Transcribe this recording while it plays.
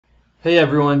Hey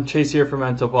everyone, Chase here from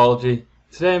nTopology.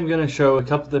 Today I'm going to show a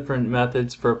couple different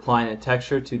methods for applying a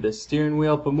texture to the steering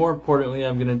wheel, but more importantly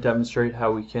I'm going to demonstrate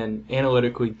how we can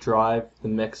analytically drive the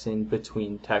mixing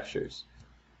between textures.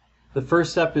 The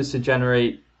first step is to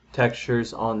generate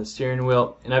textures on the steering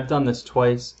wheel, and I've done this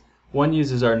twice. One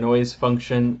uses our noise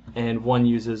function and one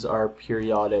uses our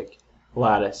periodic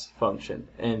lattice function,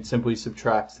 and simply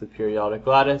subtracts the periodic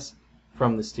lattice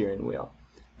from the steering wheel.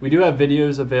 We do have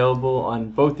videos available on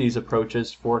both these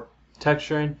approaches for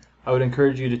texturing. I would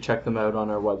encourage you to check them out on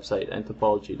our website,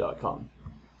 nTopology.com.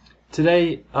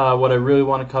 Today, what I really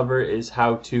want to cover is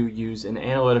how to use an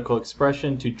analytical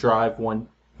expression to drive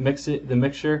the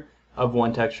mixture of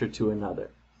one texture to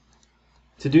another.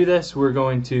 To do this, we're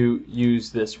going to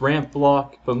use this ramp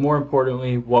block, but more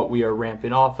importantly, what we are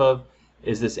ramping off of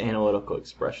is this analytical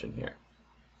expression here.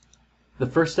 The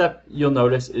first step you'll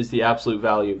notice is the absolute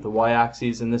value of the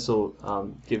y-axis, and this will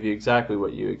give you exactly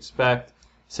what you expect.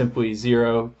 Simply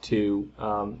 0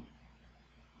 to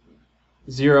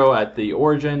 0 at the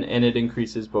origin, and it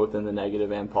increases both in the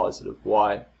negative and positive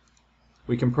y.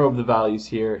 We can probe the values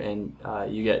here, and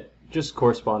you get just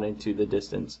corresponding to the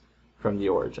distance from the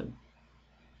origin.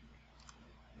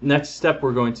 Next step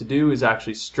we're going to do is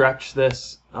actually stretch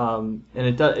this, and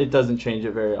it doesn't change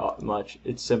it very much.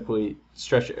 It's simply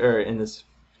in this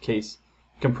case,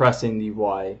 compressing the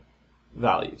y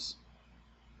values.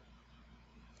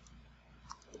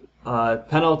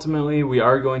 Penultimately, we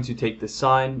are going to take the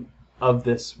sine of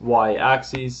this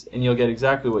y-axis, and you'll get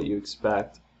exactly what you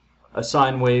expect. A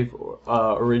sine wave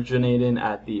originating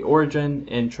at the origin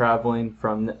and traveling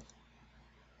from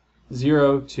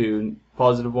 0 to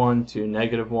positive 1 to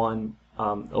negative 1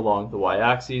 along the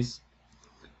y-axis.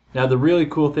 Now the really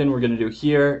cool thing we're going to do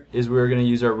here is we're going to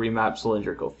use our remap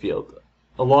cylindrical field.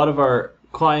 A lot of our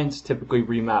clients typically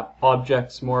remap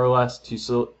objects more or less to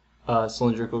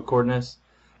cylindrical coordinates,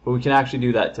 but we can actually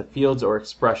do that to fields or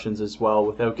expressions as well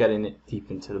without getting it deep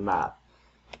into the math.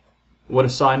 What a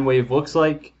sine wave looks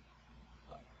like,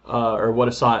 or what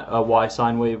a y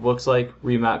sine wave looks like,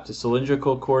 remap to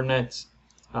cylindrical coordinates,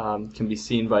 can be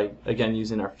seen by, again,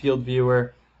 using our field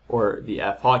viewer or the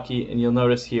F hotkey, and you'll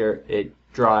notice here it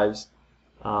drives,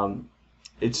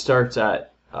 it starts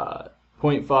at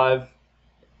 0.5,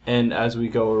 and as we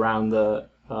go around the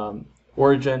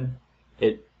origin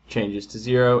it changes to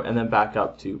 0 and then back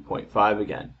up to 0.5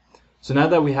 again. So now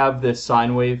that we have this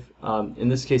sine wave, in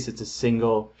this case it's a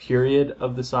single period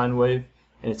of the sine wave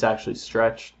and it's actually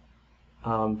stretched,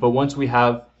 but once we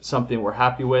have something we're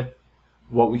happy with,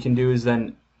 what we can do is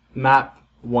then map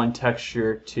one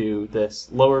texture to this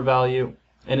lower value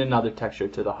and another texture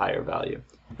to the higher value.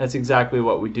 That's exactly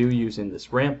what we do using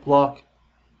this ramp block,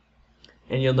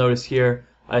 and you'll notice here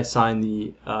I assign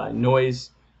the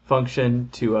noise function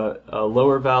to a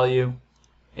lower value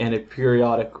and a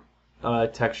periodic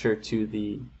texture to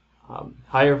the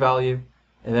higher value,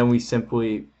 and then we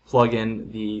simply plug in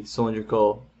the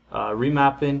cylindrical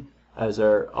remapping as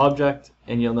our object,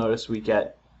 and you'll notice we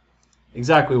get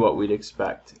exactly what we'd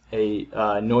expect. A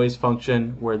noise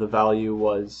function where the value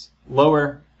was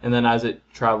lower, and then as it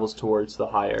travels towards the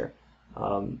higher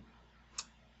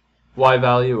y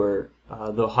value, or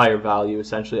the higher value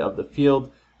essentially of the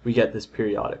field, we get this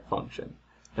periodic function.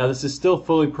 Now this is still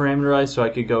fully parameterized, so I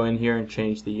could go in here and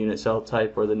change the unit cell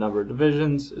type or the number of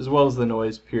divisions, as well as the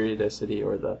noise periodicity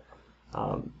or the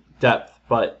depth,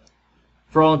 but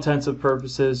for all intents and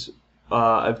purposes,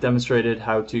 I've demonstrated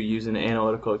how to use an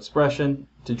analytical expression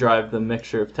to drive the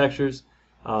mixture of textures,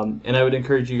 and I would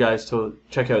encourage you guys to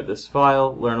check out this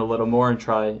file, learn a little more, and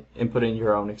try inputting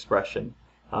your own expression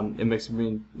and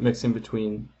mixing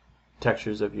between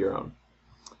textures of your own.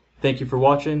 Thank you for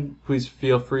watching. Please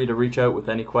feel free to reach out with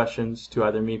any questions to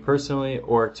either me personally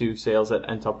or to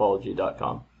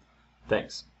sales@nTopology.com.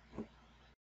 Thanks.